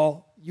me at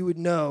all, you would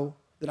know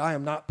that I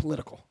am not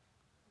political.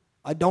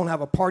 I don't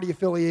have a party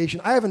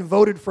affiliation. I haven't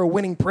voted for a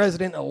winning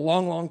president in a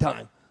long, long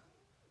time.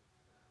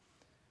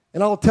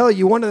 And I'll tell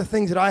you, one of the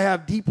things that I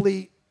have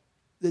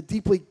that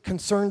deeply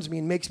concerns me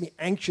and makes me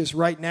anxious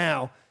right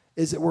now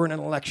is that we're in an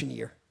election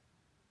year.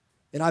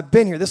 And I've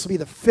been here. This will be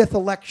the 5th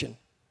election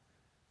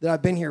that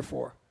I've been here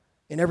for.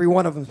 And every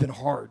one of them has been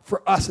hard.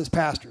 For us as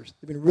pastors,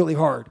 they've been really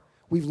hard.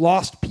 We've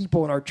lost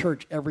people in our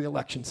church every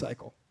election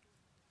cycle.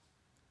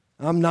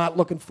 I'm not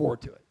looking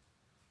forward to it.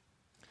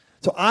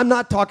 So I'm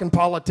not talking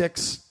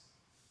politics,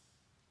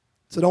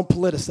 so don't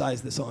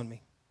politicize this on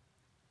me.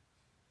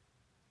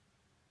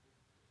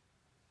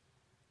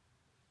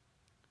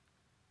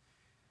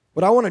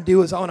 What I want to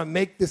do is I want to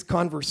make this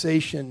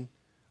conversation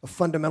a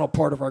fundamental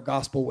part of our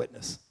gospel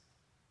witness.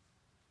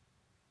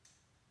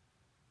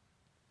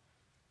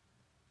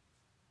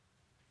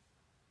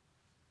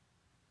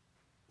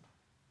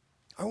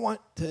 I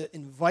want to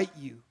invite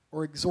you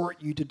or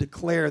exhort you to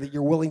declare that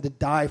you're willing to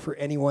die for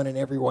anyone and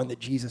everyone that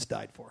Jesus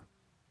died for.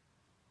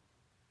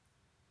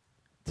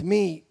 To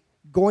me,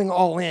 going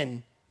all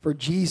in for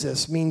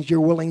Jesus means you're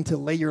willing to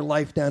lay your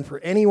life down for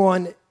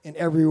anyone and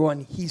everyone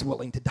he's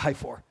willing to die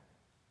for.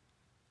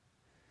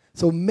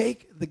 So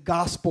make the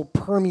gospel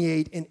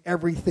permeate in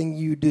everything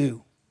you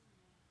do.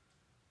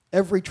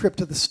 Every trip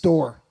to the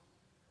store,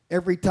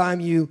 every time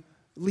you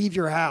leave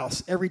your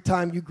house, every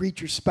time you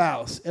greet your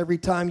spouse, every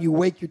time you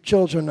wake your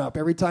children up,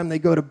 every time they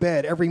go to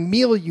bed, every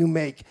meal you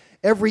make,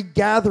 every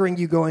gathering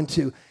you go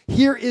into.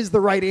 Here is the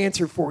right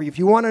answer for you. If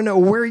you want to know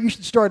where you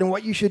should start and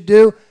what you should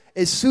do,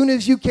 as soon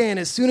as you can,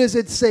 as soon as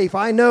it's safe.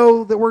 I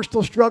know that we're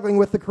still struggling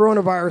with the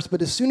coronavirus,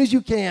 but as soon as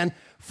you can,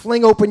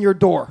 fling open your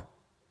door.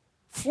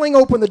 Fling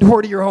open the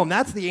door to your home.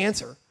 That's the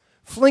answer.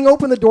 Fling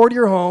open the door to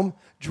your home,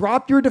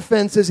 drop your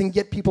defenses, and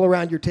get people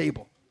around your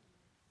table.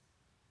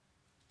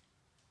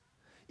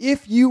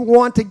 If you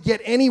want to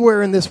get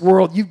anywhere in this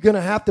world, you're going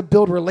to have to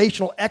build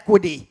relational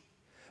equity.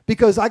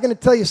 Because I'm going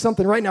to tell you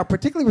something right now,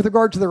 particularly with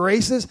regard to the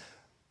races,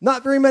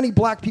 not very many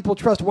black people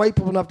trust white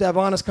people enough to have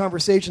honest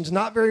conversations.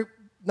 Not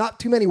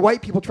too many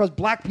white people trust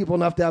black people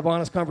enough to have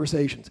honest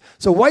conversations.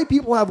 So white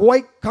people have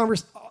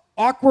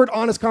awkward,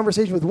 honest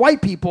conversations with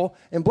white people,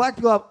 and black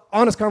people have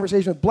honest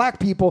conversations with black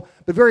people,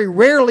 but very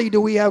rarely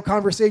do we have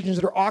conversations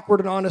that are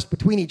awkward and honest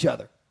between each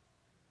other.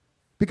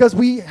 Because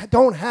we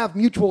don't have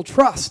mutual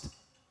trust.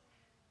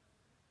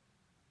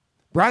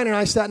 Brian and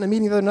I sat in a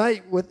meeting the other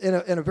night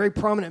and a very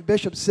prominent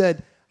bishop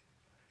said,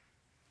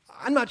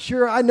 I'm not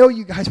sure I know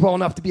you guys well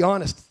enough to be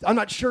honest. I'm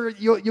not sure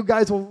you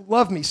guys will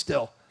love me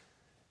still.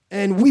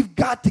 And we've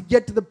got to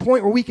get to the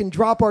point where we can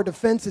drop our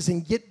defenses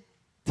and get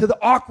to the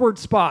awkward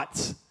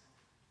spots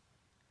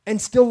and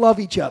still love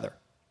each other.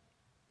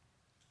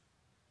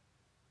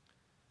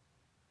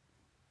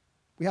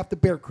 We have to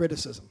bear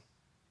criticism.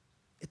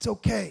 It's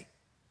okay.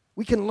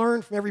 We can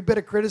learn from every bit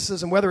of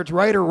criticism, whether it's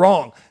right or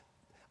wrong.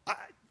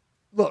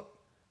 Look,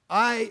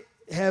 I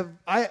have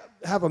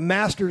a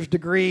master's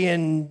degree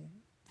in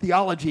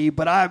theology,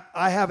 but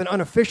I have an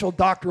unofficial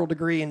doctoral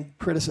degree in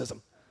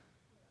criticism.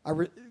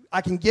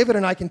 I can give it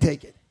and I can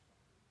take it.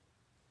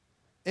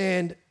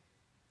 And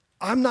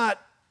I'm not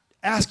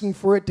asking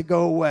for it to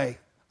go away.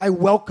 I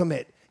welcome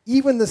it.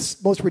 Even the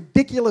most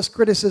ridiculous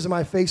criticism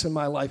I face in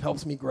my life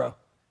helps me grow.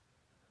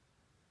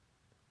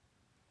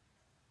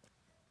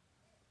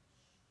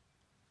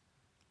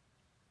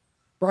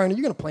 Brian, are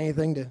you going to play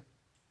anything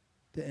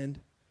to end?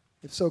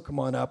 If so, come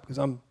on up, because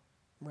I'm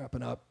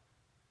wrapping up.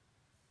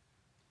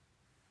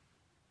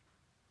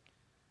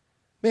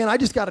 Man, I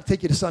just got to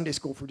take you to Sunday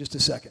school for just a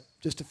second,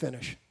 just to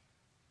finish.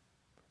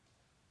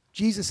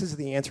 Jesus is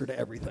the answer to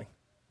everything.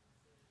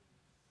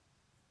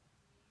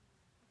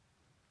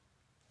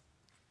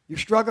 You're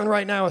struggling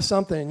right now with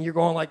something, and you're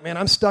going like, man,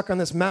 I'm stuck on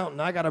this mountain.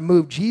 I got to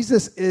move.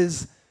 Jesus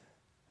is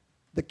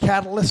the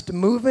catalyst to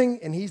moving,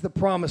 and he's the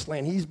promised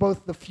land. He's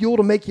both the fuel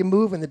to make you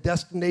move and the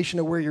destination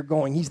of where you're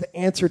going. He's the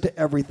answer to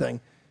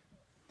everything.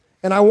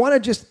 And I want to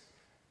just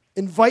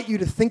invite you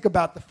to think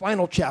about the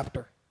final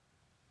chapter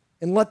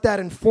and let that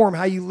inform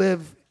how you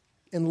live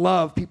and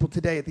love people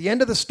today. At the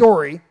end of the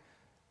story,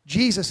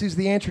 Jesus, who's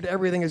the answer to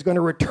everything, is going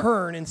to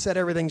return and set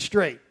everything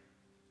straight.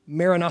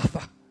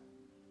 Maranatha.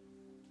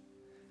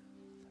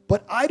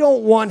 But I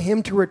don't want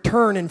him to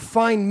return and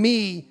find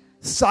me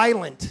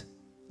silent,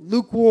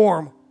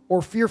 lukewarm,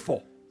 or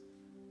fearful.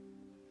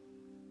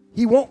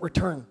 He won't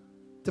return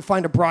to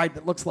find a bride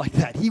that looks like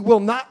that. He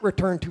will not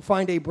return to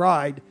find a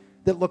bride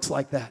that looks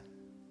like that.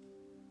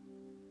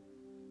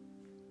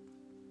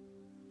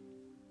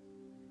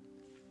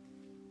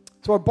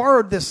 So I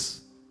borrowed the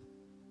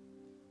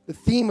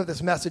theme of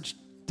this message,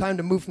 time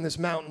to move from this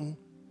mountain,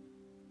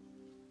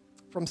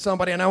 from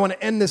somebody, and I want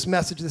to end this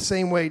message the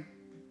same way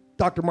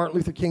Dr. Martin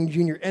Luther King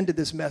Jr. ended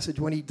this message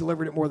when he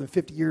delivered it more than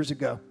 50 years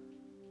ago.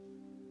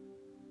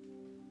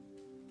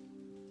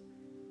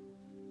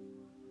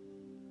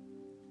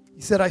 He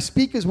He said, I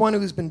speak as one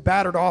who has been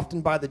battered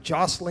often by the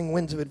jostling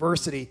winds of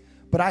adversity,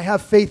 but I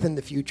have faith in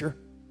the future.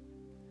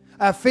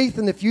 I have faith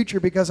in the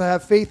future because I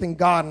have faith in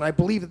God, and I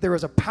believe that there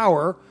is a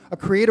power, a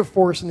creative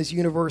force in this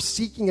universe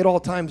seeking at all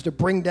times to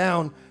bring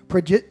down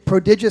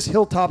prodigious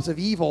hilltops of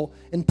evil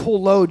and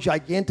pull low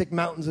gigantic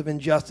mountains of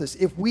injustice.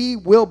 If we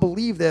will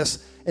believe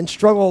this and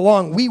struggle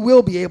along, we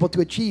will be able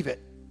to achieve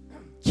it.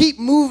 Keep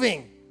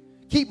moving.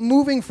 Keep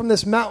moving from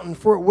this mountain,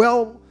 for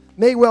it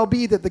may well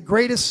be that the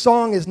greatest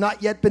song has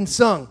not yet been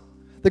sung.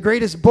 The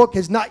greatest book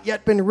has not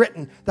yet been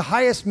written. The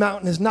highest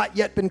mountain has not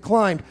yet been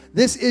climbed.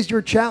 This is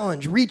your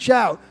challenge. Reach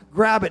out,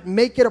 grab it,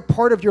 make it a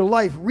part of your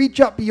life.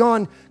 Reach up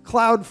beyond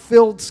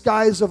cloud-filled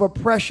skies of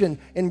oppression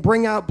and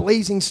bring out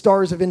blazing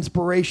stars of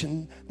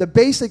inspiration. The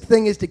basic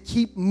thing is to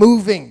keep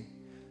moving.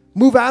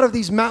 Move out of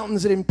these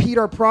mountains that impede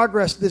our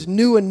progress to this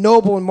new and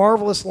noble and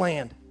marvelous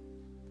land.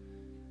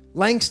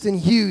 Langston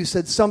Hughes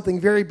said something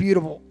very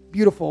beautiful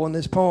in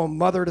this poem,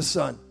 Mother to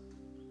Son.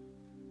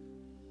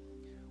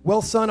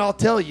 Well, son, I'll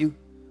tell you,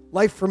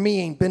 life for me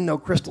ain't been no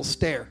crystal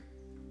stair.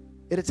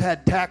 It has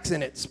had tacks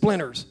in it,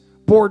 splinters,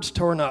 boards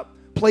torn up,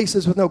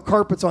 places with no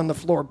carpets on the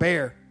floor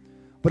bare.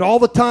 But all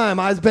the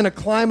time, I've been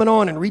a-climbing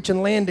on and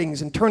reaching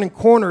landings and turning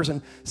corners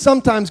and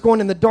sometimes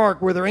going in the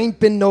dark where there ain't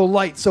been no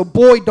light. So,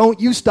 boy, don't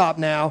you stop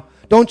now.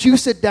 Don't you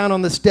sit down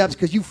on the steps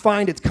because you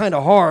find it's kind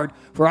of hard.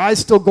 For I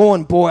still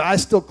going, boy, I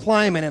still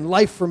climbing, and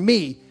life for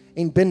me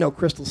ain't been no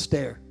crystal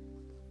stair.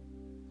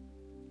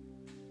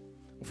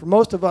 For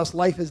most of us,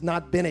 life has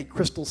not been a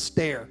crystal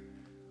stair.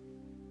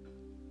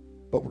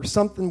 But we're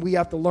something we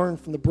have to learn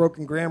from the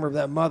broken grammar of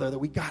that mother, that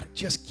we got to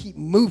just keep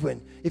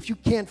moving. If you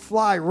can't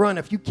fly, run.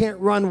 If you can't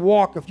run,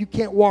 walk. If you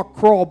can't walk,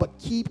 crawl. But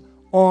keep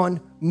on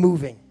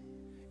moving.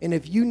 And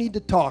if you need to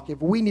talk,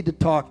 if we need to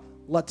talk,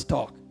 let's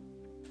talk.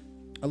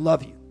 I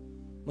love you.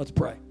 Let's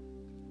pray.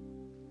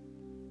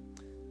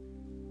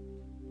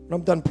 When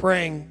I'm done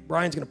praying,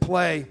 Brian's going to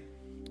play.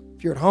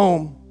 If you're at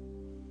home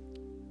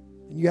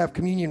and you have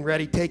communion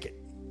ready, take it.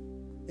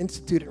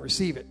 Institute it and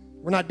receive it.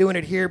 We're not doing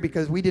it here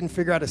because we didn't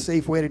figure out a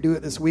safe way to do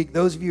it this week.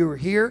 Those of you who are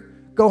here,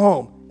 go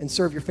home and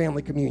serve your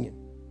family communion.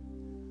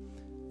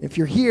 If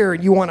you're here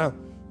and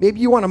maybe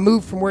you want to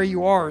move from where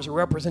you are as a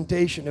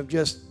representation of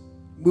just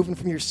moving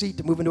from your seat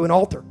to moving to an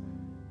altar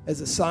as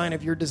a sign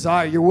of your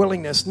desire, your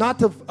willingness, not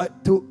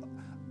to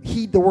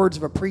heed the words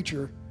of a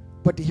preacher,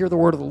 but to hear the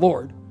word of the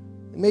Lord.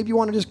 And maybe you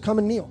want to just come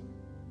and kneel.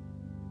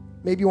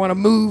 Maybe you want to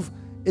move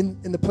in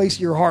the place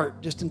of your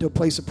heart just into a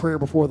place of prayer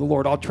before the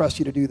Lord. I'll trust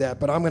you to do that,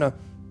 but I'm going to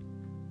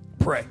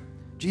pray.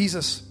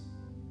 Jesus,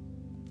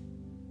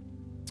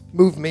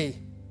 move me.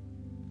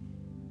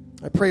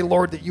 I pray,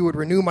 Lord, that you would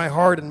renew my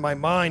heart and my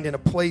mind in a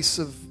place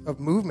of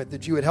movement,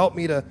 that you would help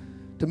me to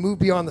move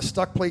beyond the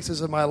stuck places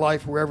of my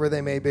life, wherever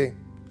they may be.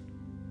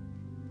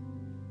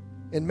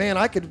 And man,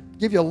 I could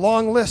give you a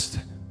long list,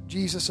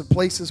 Jesus, of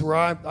places where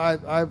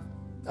I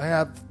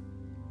have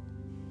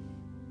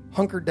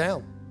hunkered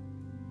down.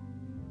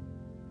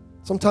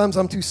 Sometimes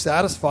I'm too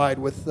satisfied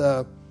with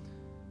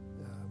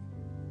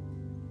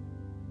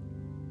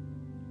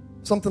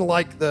something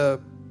like the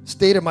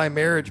state of my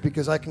marriage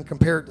because I can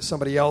compare it to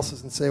somebody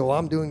else's and say, well,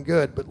 I'm doing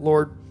good, but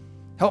Lord,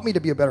 help me to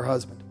be a better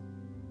husband.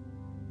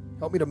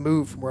 Help me to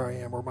move from where I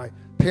am, or my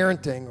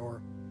parenting,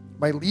 or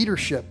my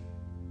leadership.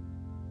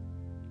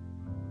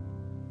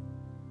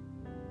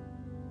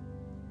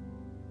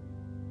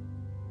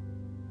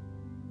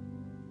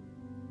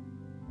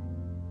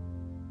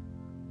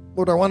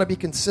 Lord, I want to be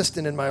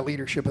consistent in my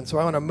leadership, and so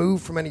I want to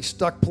move from any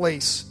stuck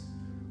place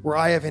where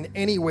I have in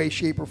any way,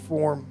 shape, or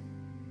form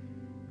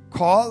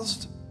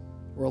caused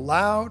or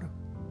allowed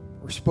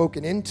or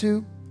spoken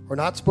into or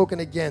not spoken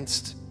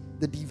against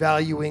the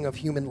devaluing of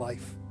human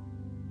life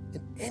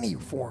in any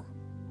form.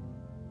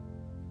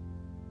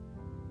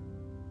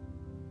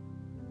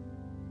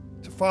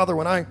 So, Father,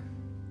 when I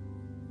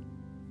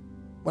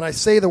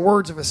say the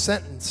words of a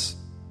sentence,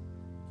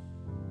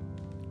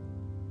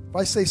 if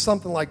I say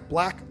something like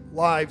Black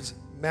Lives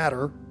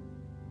Matter,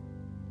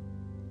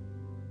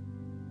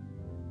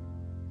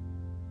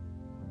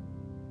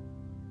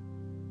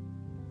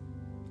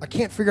 I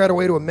can't figure out a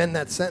way to amend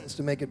that sentence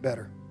to make it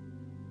better.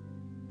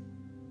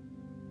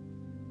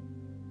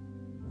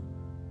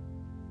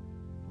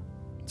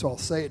 So I'll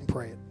say it and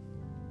pray it.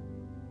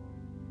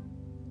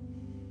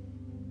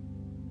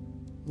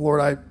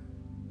 Lord, I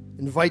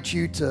invite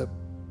you to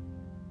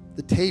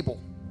the table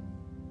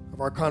of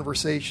our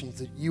conversations,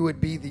 that you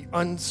would be the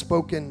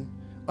unspoken,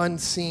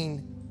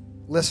 unseen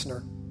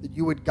listener, that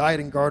you would guide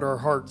and guard our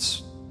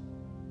hearts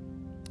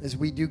as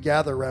we do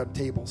gather around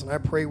tables. And I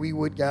pray we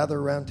would gather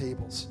around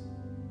tables.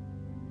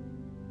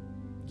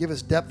 Give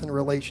us depth in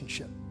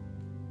relationship,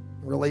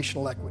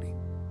 relational equity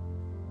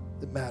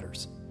that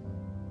matters.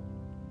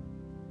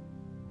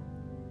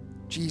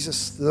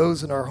 Jesus,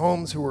 those in our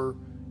homes who are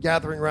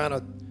gathering around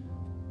a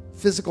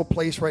physical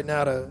place right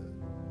now to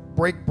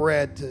break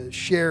bread, to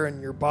share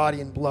in your body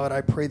and blood,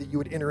 I pray that you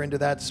would enter into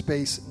that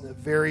space in a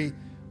very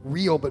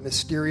real but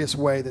mysterious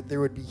way, that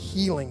there would be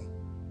healing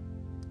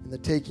in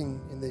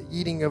the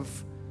eating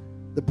of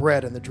the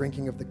bread and the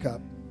drinking of the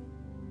cup.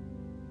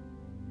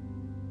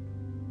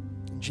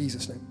 In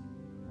Jesus' name.